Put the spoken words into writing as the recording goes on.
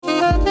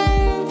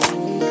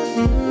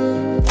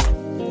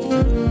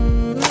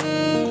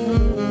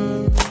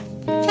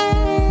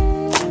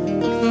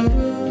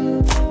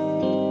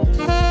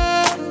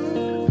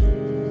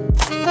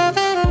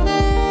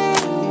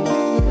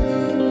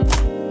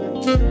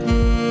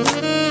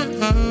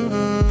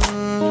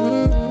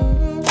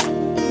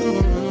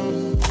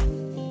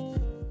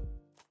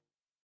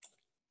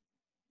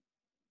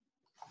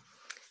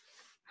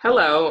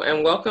Hello,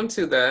 and welcome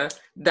to the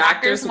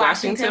Doctors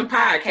Washington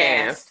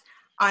podcast.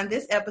 On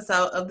this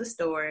episode of The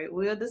Story,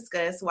 we'll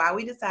discuss why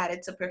we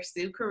decided to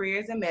pursue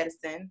careers in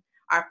medicine,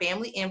 our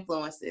family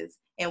influences,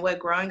 and what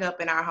growing up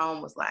in our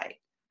home was like.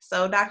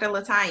 So, Dr.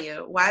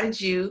 LaTanya, why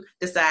did you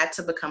decide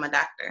to become a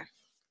doctor?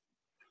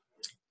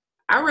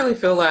 I really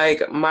feel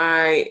like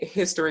my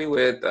history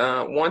with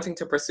wanting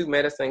to pursue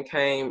medicine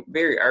came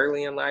very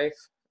early in life.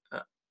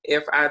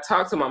 If I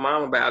talked to my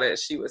mom about it,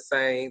 she would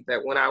say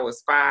that when I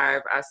was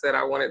 5, I said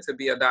I wanted to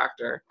be a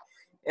doctor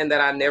and that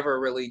I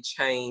never really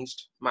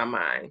changed my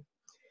mind.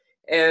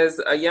 As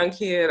a young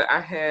kid,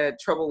 I had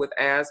trouble with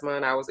asthma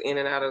and I was in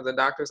and out of the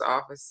doctor's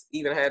office,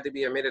 even had to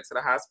be admitted to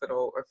the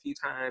hospital a few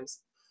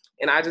times.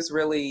 And I just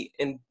really,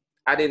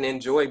 I didn't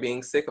enjoy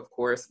being sick, of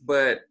course,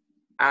 but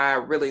I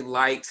really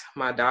liked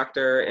my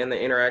doctor and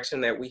the interaction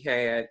that we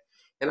had.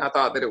 And I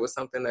thought that it was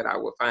something that I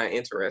would find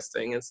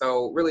interesting. And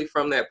so really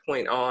from that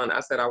point on,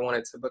 I said I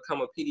wanted to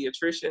become a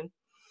pediatrician.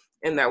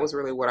 And that was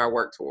really what I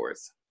worked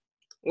towards.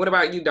 What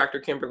about you, Dr.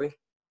 Kimberly?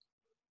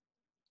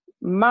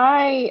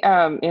 My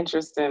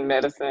interest in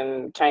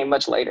medicine came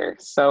much later.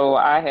 So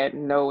I had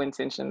no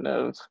intention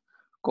of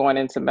going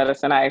into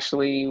medicine. I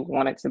actually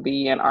wanted to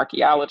be an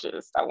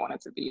archaeologist. I wanted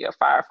to be a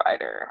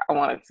firefighter. I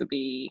wanted to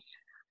be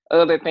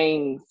other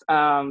things.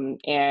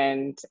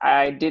 And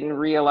I didn't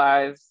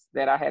realize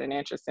that I had an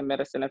interest in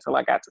medicine until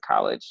I got to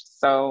college.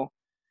 So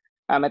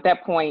at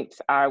that point,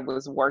 I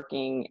was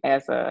working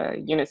as a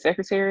unit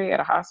secretary at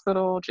a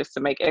hospital just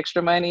to make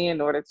extra money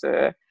in order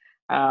to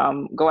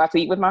go out to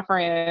eat with my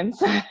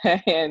friends.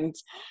 and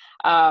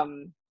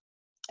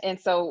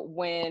so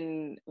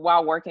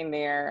while working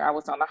there, I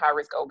was on the high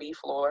risk OB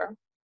floor.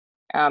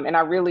 And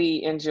I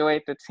really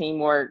enjoyed the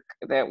teamwork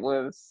that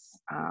was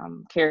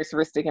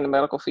characteristic in the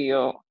medical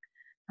field.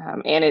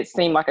 And it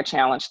seemed like a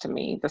challenge to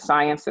me. The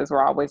sciences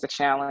were always a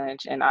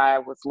challenge, and I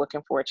was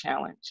looking for a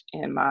challenge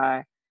in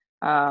my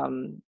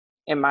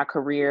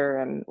career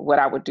and what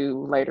I would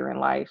do later in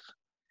life.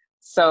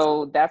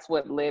 So that's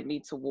what led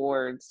me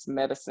towards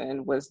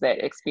medicine, was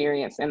that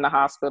experience in the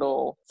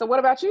hospital. So what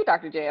about you,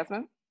 Dr.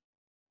 Jasmine?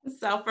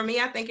 So for me,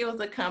 I think it was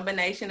a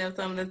combination of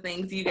some of the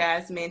things you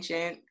guys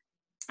mentioned.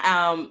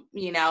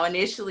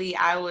 Initially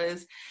I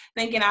was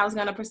thinking I was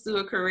going to pursue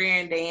a career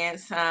in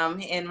dance.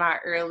 In my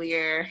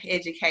earlier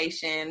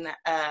education,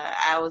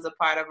 I was a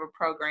part of a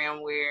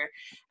program where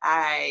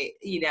I,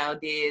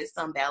 did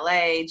some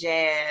ballet,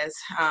 jazz,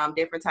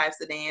 different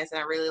types of dance, and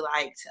I really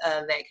liked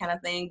that kind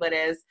of thing. But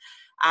as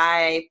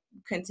I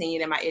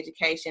continued in my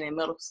education in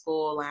middle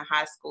school and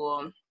high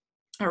school,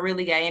 I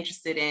really got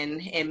interested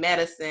in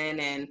medicine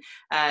and,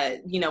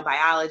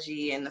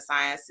 biology and the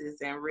sciences,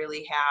 and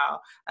really how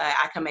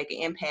I can make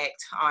an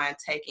impact on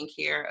taking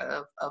care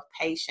of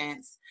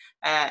patients.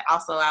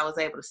 Also, I was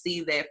able to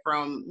see that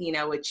from,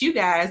 what you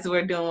guys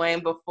were doing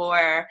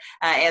before,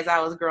 as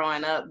I was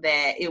growing up,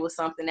 that it was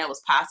something that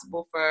was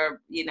possible for,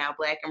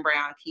 Black and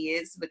brown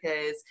kids,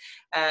 because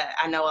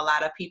I know a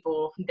lot of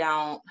people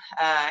don't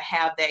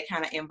have that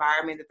kind of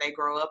environment that they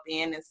grow up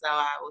in. And so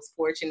I was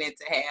fortunate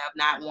to have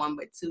not one,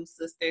 but two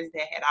sisters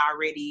that had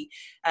already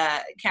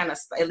kind of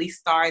at least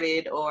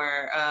started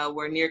or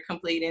were near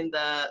completing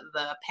the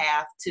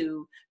path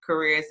to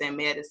careers in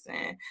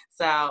medicine.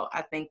 So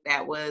I think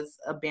that was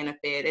a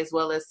benefit, as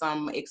well as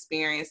some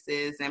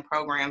experiences and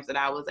programs that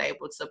I was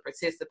able to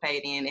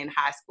participate in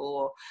high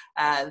school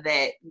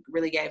that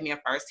really gave me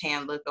a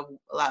firsthand look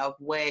of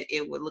what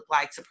it would look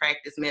like to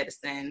practice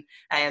medicine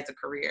as a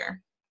career.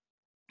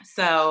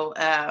 So,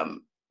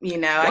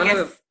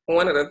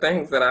 one of the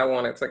things that I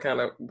wanted to kind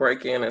of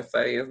break in and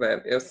say is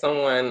that if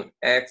someone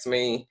asks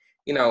me,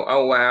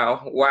 oh,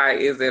 wow, why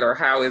is it or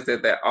how is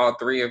it that all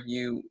three of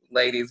you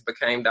ladies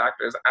became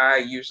doctors? I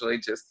usually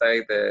just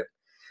say that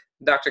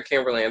Dr.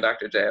 Kimberly and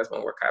Dr.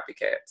 Jasmine were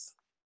copycats.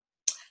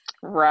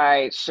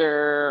 Right,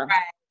 sure.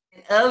 Right.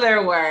 In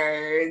other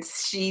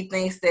words, she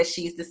thinks that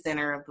she's the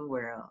center of the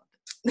world.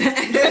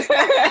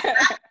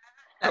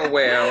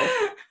 Well,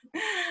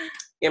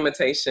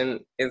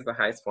 imitation is the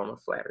highest form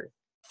of flattery.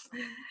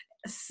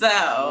 So,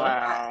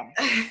 wow.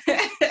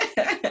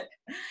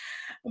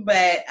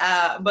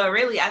 But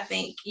really, I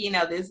think,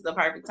 this is the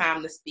perfect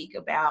time to speak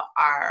about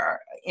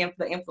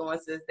the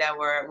influences that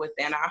were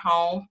within our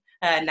home,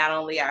 not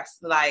only us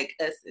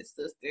as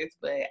sisters,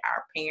 but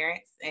our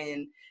parents,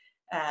 and,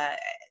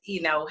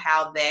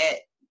 how that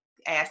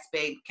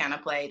aspect kind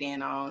of played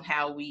in on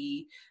how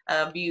we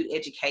viewed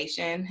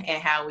education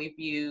and how we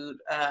viewed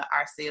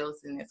ourselves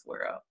in this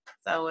world.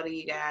 So what do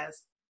you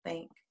guys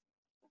think?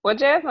 Well,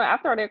 Jasmine, I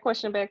throw that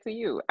question back to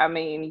you. I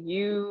mean,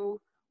 you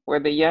were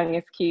the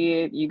youngest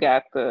kid. You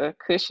got the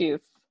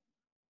cushiest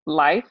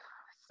life.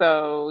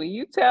 So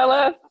you tell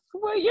us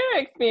what your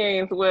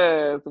experience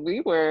was. We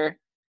were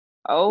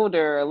a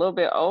little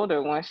bit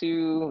older once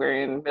you were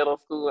in middle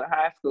school and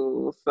high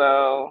school.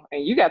 So,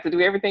 and you got to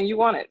do everything you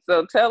wanted.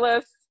 So tell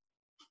us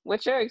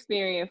what your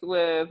experience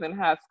was in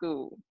high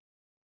school.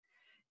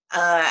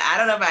 I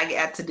don't know if I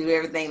got to do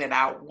everything that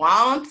I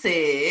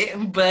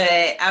wanted,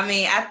 but I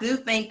mean, I do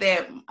think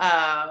that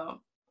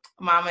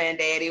mama and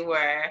daddy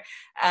were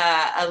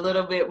a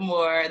little bit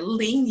more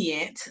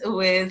lenient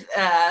with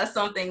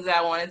some things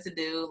I wanted to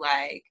do.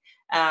 Like,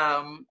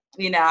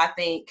 I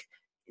think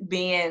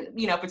being,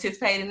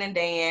 participating in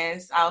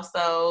dance,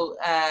 also,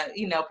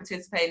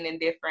 participating in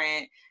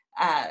different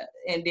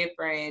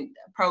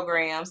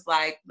programs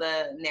like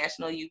the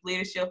National Youth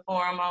Leadership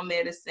Forum on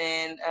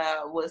Medicine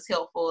was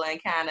helpful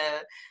and kind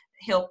of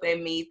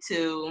helping me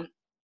to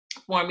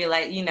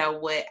formulate,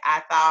 what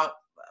I thought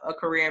a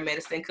career in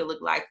medicine could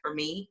look like for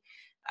me.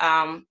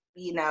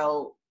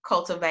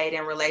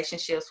 Cultivating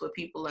relationships with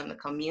people in the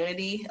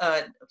community,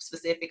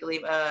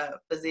 specifically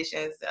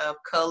physicians of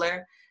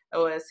color,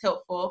 was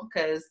helpful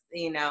because,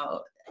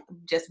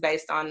 just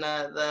based on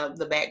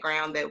the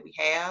background that we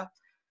have.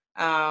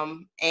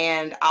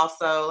 And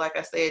also, like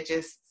I said,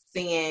 just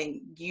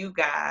seeing you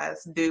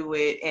guys do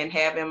it and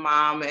having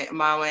mama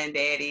and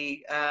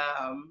daddy,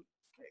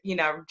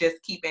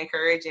 just keep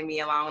encouraging me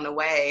along the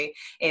way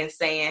and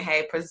saying,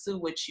 hey, pursue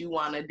what you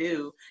want to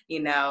do.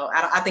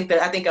 I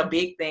think a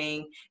big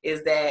thing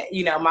is that,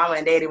 mama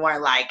and daddy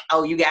weren't like,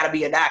 oh, you got to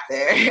be a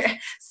doctor.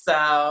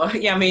 So,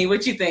 yeah, I mean,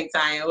 what you think,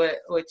 Tanya?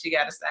 What you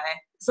got to say?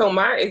 So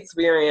my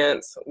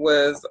experience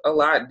was a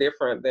lot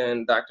different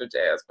than Dr.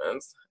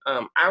 Jasmine's.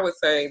 I would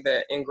say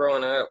that in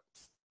growing up,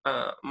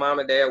 mom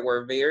and dad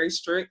were very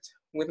strict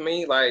with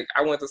me. Like,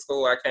 I went to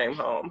school, I came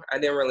home. I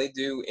didn't really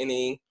do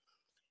any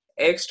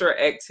extra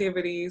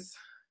activities.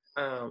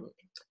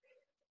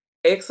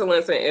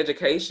 Excellence in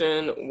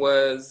education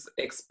was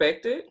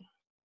expected.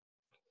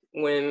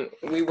 When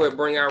we would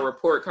bring our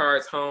report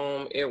cards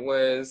home, it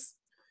was,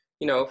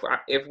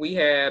 if we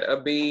had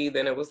a B,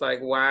 then it was like,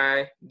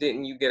 why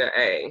didn't you get an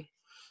A?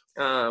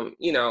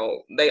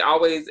 They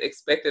always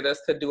expected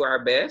us to do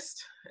our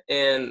best,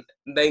 and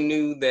they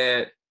knew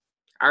that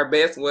our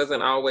best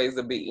wasn't always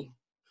a B.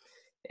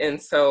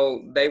 And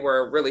so they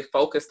were really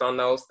focused on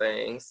those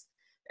things.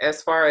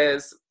 As far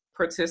as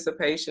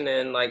participation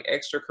in like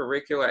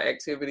extracurricular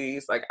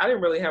activities, like I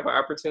didn't really have an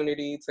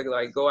opportunity to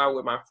like go out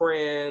with my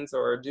friends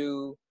or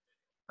do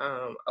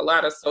a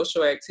lot of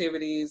social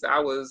activities. I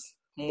was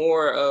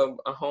more of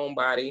a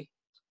homebody.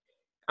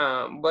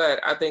 But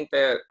I think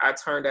that I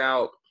turned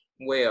out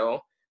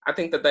well. I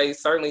think that they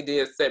certainly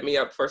did set me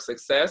up for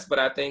success, but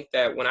I think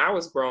that when I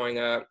was growing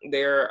up,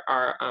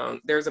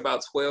 there's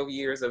about 12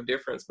 years of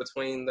difference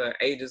between the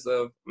ages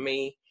of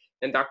me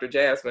and Dr.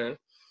 Jasmine,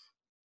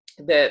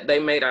 that they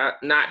may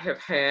not have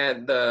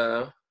had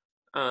the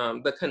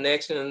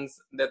connections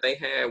that they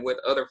had with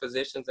other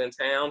physicians in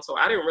town. So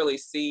I didn't really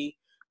see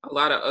a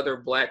lot of other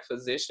Black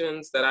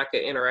physicians that I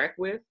could interact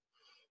with.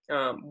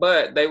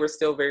 But they were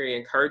still very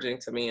encouraging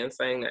to me and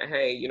saying that,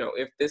 hey,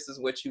 if this is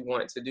what you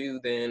want to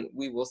do, then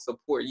we will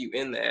support you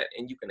in that,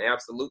 and you can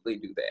absolutely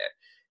do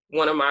that.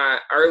 One of my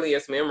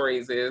earliest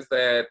memories is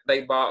that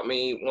they bought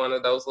me one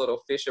of those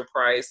little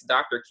Fisher-Price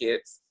doctor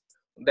kits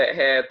that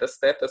had the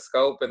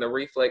stethoscope and the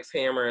reflex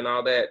hammer and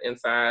all that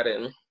inside.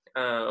 And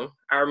I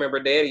remember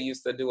Daddy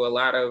used to do a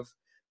lot of,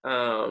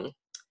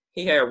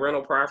 he had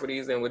rental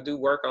properties and would do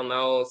work on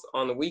those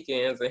on the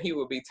weekends, and he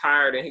would be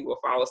tired and he would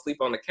fall asleep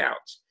on the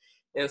couch.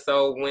 And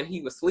so when he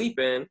was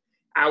sleeping,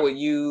 I would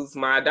use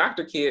my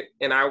doctor kit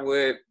and I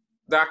would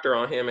doctor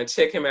on him and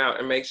check him out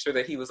and make sure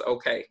that he was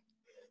okay.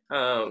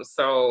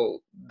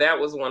 So that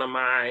was one of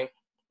my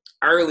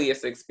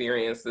earliest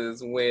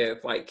experiences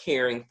with like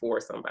caring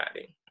for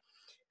somebody.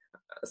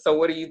 So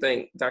what do you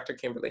think, Dr.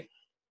 Kimberly?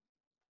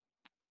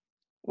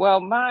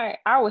 Well,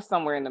 I was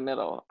somewhere in the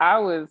middle. I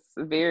was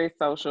very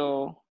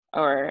social,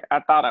 or I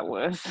thought I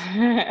was.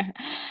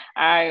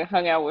 I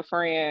hung out with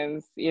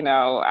friends,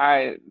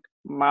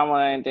 mama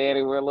and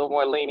daddy were a little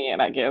more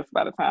lenient, I guess,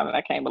 by the time that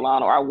I came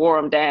along, or I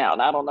wore them down.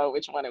 I don't know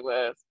which one it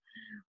was,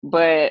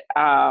 but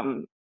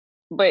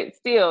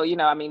still,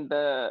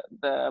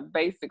 the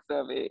basics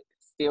of it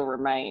still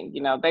remain.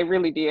 They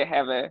really did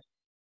have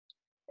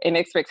an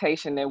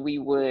expectation that we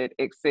would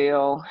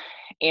excel.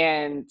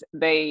 And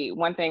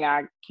one thing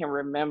I can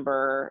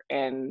remember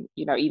and,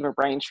 even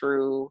reign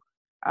true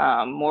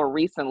more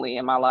recently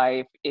in my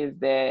life is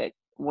that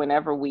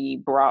whenever we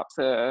brought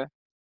to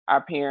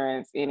our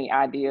parents any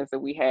ideas that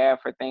we have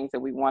for things that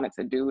we wanted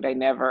to do, they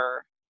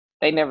never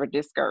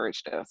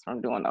discouraged us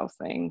from doing those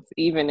things,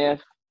 even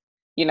if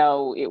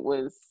it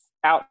was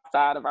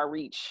outside of our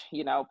reach.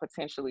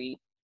 Potentially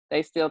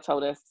they still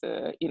told us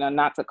to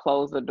not to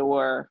close the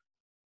door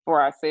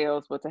for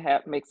ourselves, but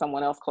to make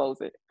someone else close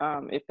it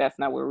if that's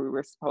not where we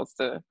were supposed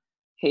to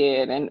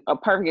head. And a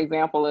perfect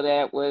example of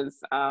that was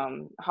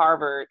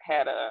Harvard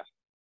had a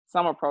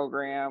summer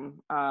program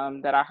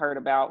that I heard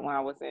about when I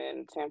was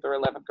in 10th or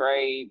 11th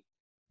grade.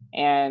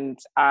 And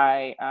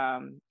I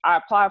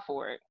applied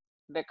for it.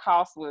 The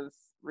cost was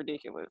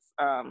ridiculous.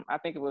 I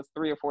think it was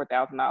 $3,000 or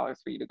 $4,000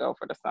 for you to go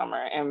for the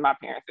summer, and my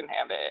parents didn't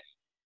have that.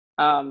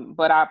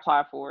 But I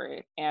applied for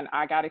it and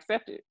I got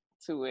accepted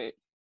to it.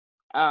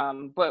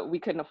 But we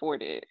couldn't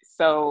afford it.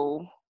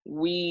 So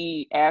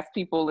we asked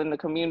people in the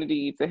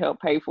community to help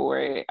pay for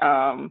it.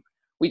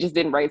 we just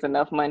didn't raise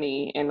enough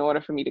money in order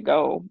for me to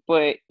go.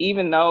 But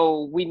even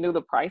though we knew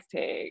the price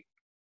tag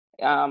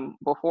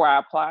before I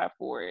applied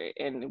for it,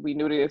 and we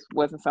knew this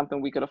wasn't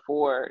something we could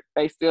afford,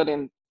 they still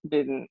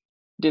didn't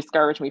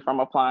discourage me from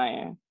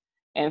applying.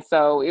 And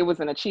so it was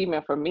an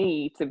achievement for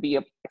me to be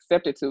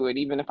accepted to it,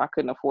 even if I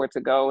couldn't afford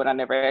to go and I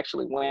never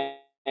actually went.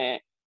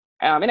 And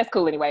that's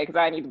cool anyway, because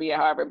I need to be at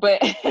Harvard. But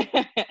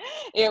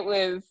it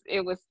was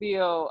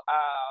still,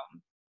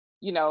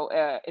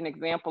 an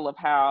example of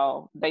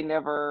how they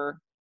never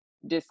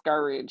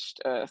discouraged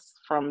us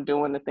from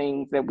doing the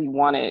things that we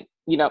wanted.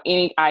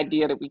 Any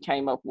idea that we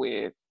came up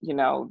with,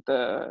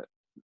 the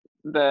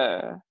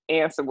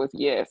answer was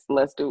yes,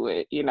 let's do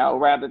it.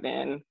 Rather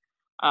than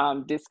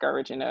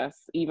discouraging us.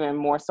 Even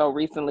more so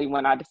recently,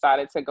 when I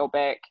decided to go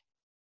back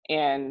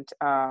and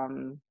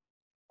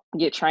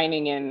get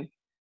training in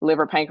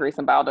liver, pancreas,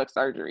 and bile duct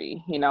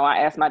surgery. I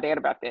asked my dad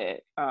about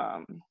that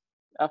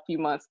a few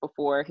months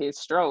before his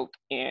stroke,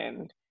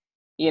 and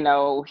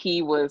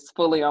he was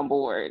fully on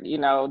board.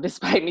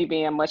 Despite me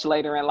being much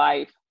later in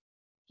life,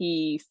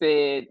 he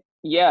said,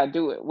 yeah,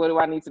 do it. What do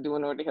I need to do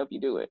in order to help you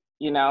do it?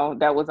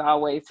 That was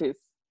always his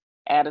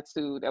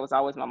attitude. That was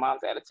always my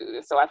mom's attitude.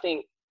 And so I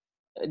think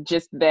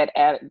just that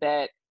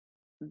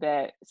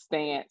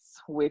stance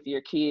with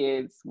your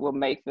kids will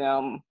make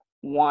them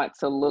want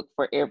to look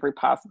for every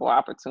possible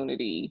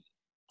opportunity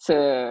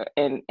to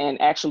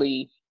and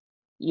actually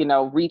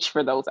reach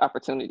for those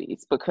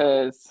opportunities,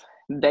 because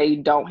they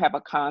don't have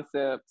a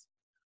concept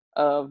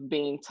of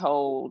being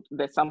told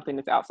that something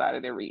is outside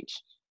of their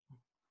reach.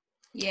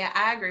 Yeah,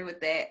 I agree with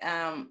that.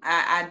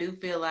 I do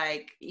feel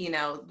like,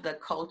 the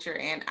culture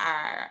in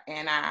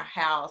our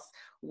house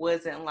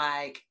wasn't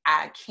like,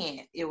 I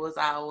can't. It was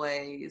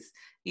always,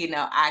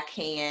 I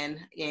can,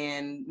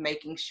 in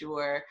making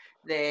sure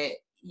that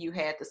you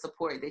had the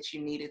support that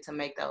you needed to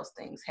make those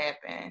things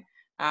happen.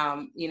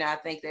 I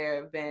think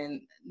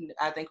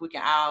I think we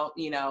can all,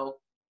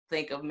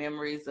 think of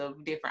memories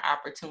of different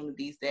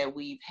opportunities that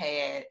we've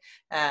had,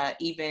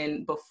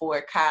 even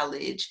before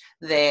college,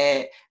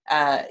 that,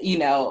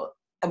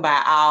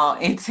 by all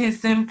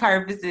intents and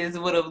purposes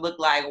would have looked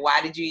like, why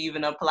did you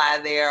even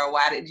apply there? Or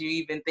why did you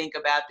even think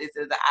about this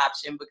as an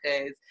option?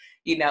 Because,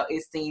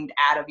 it seemed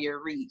out of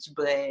your reach.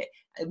 But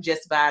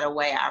just by the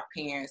way our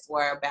parents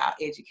were about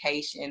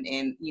education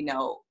and,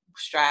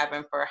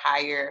 striving for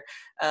higher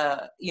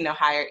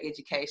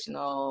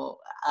educational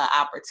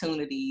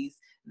opportunities,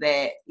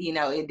 that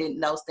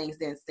those things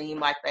didn't seem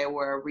like they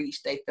were a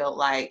reach. They felt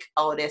like,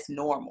 oh, that's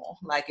normal.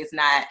 Like it's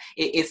not.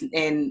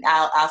 And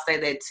I'll say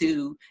that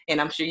too.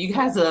 And I'm sure you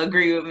guys will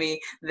agree with me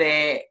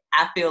that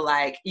I feel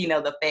like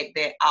the fact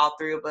that all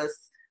three of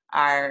us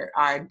are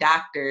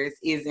doctors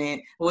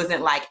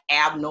wasn't like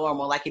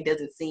abnormal. Like it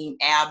doesn't seem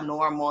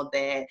abnormal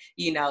that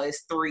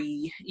it's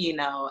three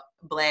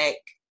Black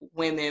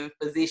women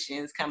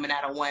physicians coming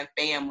out of one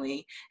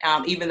family,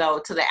 even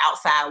though to the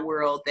outside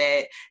world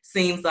that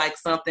seems like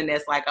something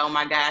that's like, oh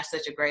my gosh,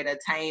 such a great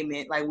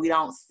attainment. Like we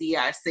don't see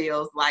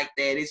ourselves like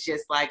that. It's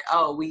just like,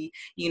 oh, we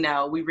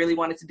really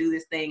wanted to do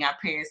this thing. Our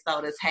parents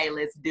told us, hey,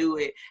 let's do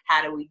it.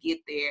 How do we get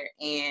there?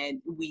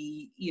 And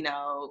we,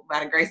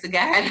 by the grace of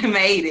God,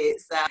 made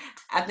it. So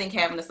I think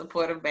having a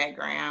supportive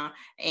background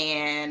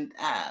and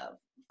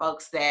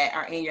folks that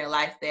are in your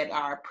life that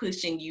are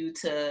pushing you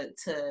to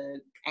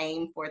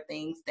aim for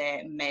things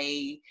that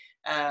may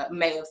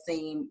have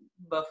seemed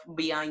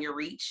beyond your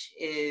reach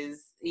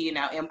is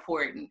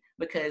important,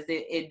 because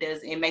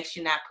it makes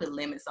you not put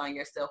limits on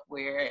yourself,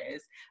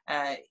 whereas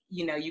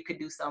you could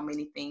do so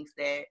many things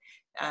that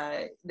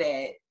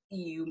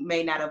you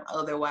may not have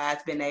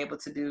otherwise been able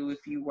to do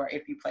if you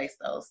place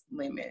those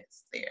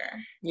limits there.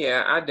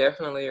 Yeah, I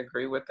definitely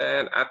agree with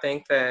that. I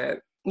think that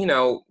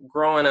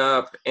growing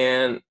up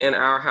in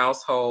our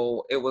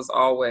household, it was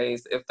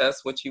always, if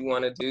that's what you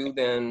want to do,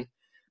 then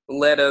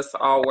let us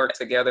all work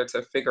together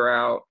to figure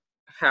out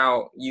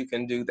how you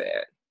can do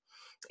that.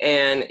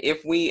 And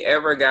if we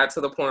ever got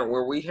to the point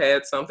where we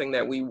had something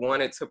that we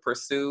wanted to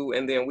pursue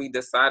and then we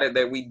decided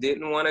that we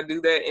didn't want to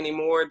do that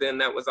anymore, then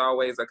that was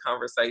always a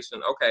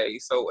conversation. Okay,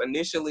 so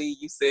initially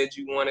you said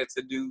you wanted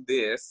to do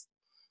this.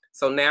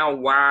 So now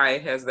why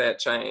has that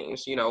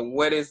changed?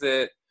 What is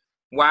it?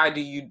 Why do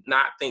you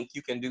not think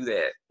you can do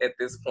that at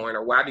this point?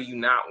 Or why do you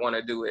not want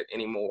to do it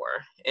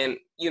anymore? And,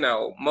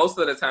 most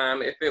of the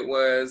time, if it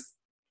was,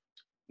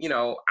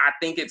 I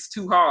think it's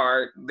too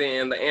hard,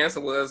 then the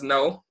answer was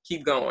no,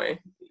 keep going.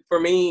 For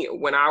me,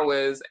 when I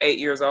was 8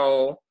 years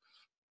old,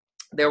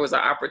 there was an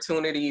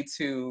opportunity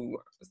to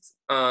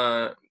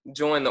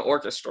join the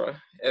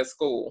orchestra at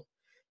school.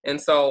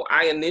 And so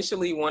I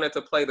initially wanted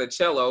to play the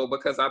cello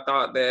because I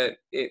thought that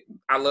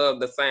I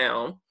loved the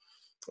sound.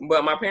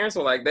 But my parents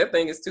were like, that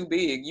thing is too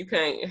big. You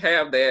can't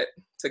have that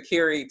to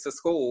carry to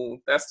school.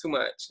 That's too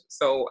much.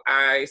 So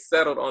I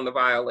settled on the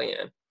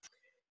violin.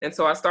 And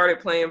so I started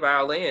playing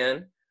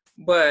violin,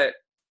 but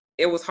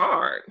it was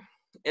hard.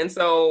 And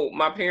so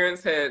my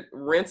parents had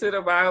rented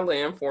a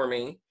violin for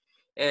me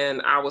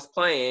and I was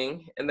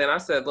playing. And then I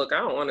said, look, I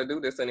don't want to do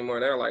this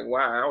anymore. They were like,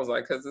 why? I was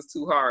like, because it's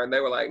too hard. And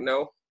they were like,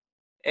 no,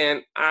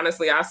 And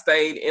honestly, I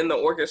stayed in the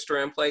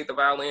orchestra and played the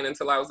violin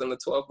until I was in the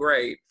 12th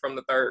grade from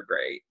the 3rd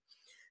grade.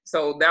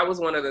 So that was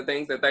one of the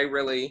things that they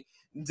really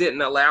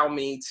didn't allow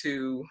me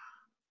to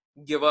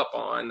give up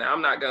on. Now,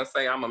 I'm not going to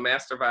say I'm a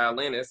master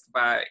violinist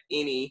by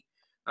any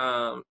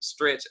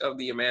stretch of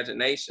the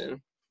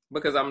imagination,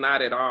 because I'm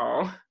not at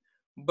all.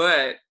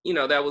 But, you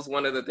know, that was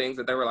one of the things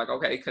that they were like,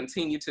 okay,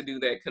 continue to do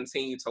that,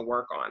 continue to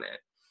work on it.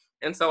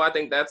 And so I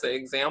think that's an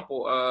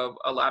example of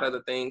a lot of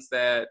the things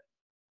that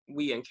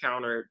we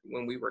encountered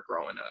when we were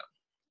growing up.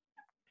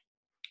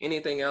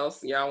 Anything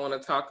else y'all want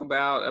to talk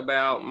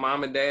about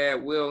mom and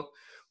dad?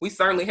 We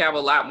certainly have a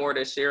lot more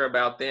to share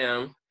about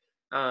them.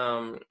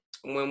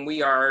 When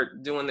we are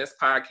doing this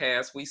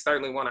podcast, we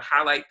certainly want to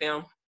highlight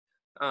them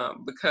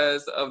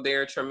because of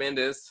their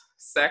tremendous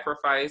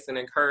sacrifice and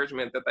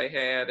encouragement that they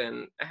had,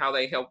 and how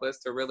they help us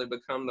to really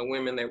become the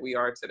women that we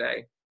are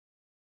today.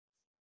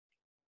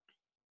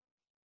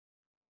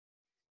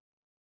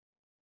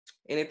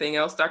 Anything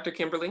else, Dr.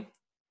 Kimberly?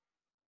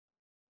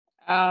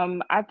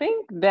 I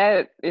think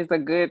that is a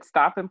good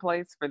stopping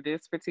place for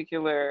this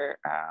particular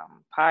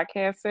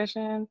podcast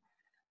session.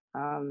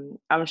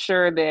 I'm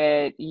sure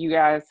that you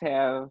guys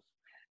have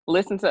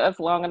listened to us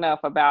long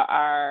enough about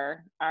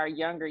our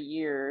younger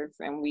years,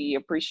 and we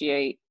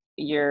appreciate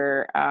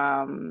your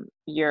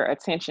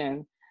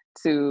attention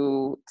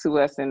to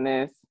us in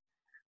this.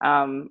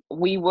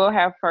 We will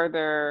have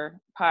further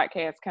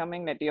podcasts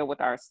coming that deal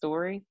with our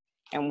story,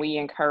 and we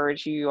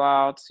encourage you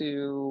all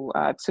to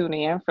tune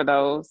in for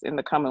those in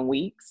the coming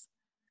weeks.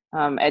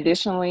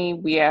 Additionally,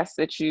 we ask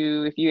that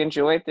you, if you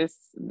enjoyed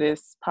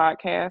this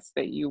podcast,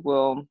 that you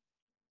will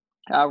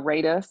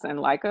rate us and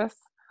like us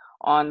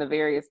on the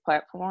various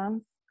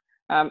platforms,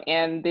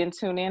 and then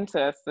tune in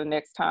to us the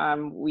next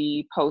time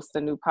we post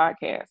a new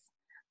podcast.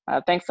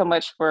 Thanks so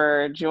much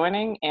for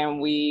joining, and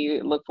we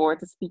look forward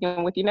to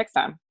speaking with you next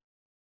time.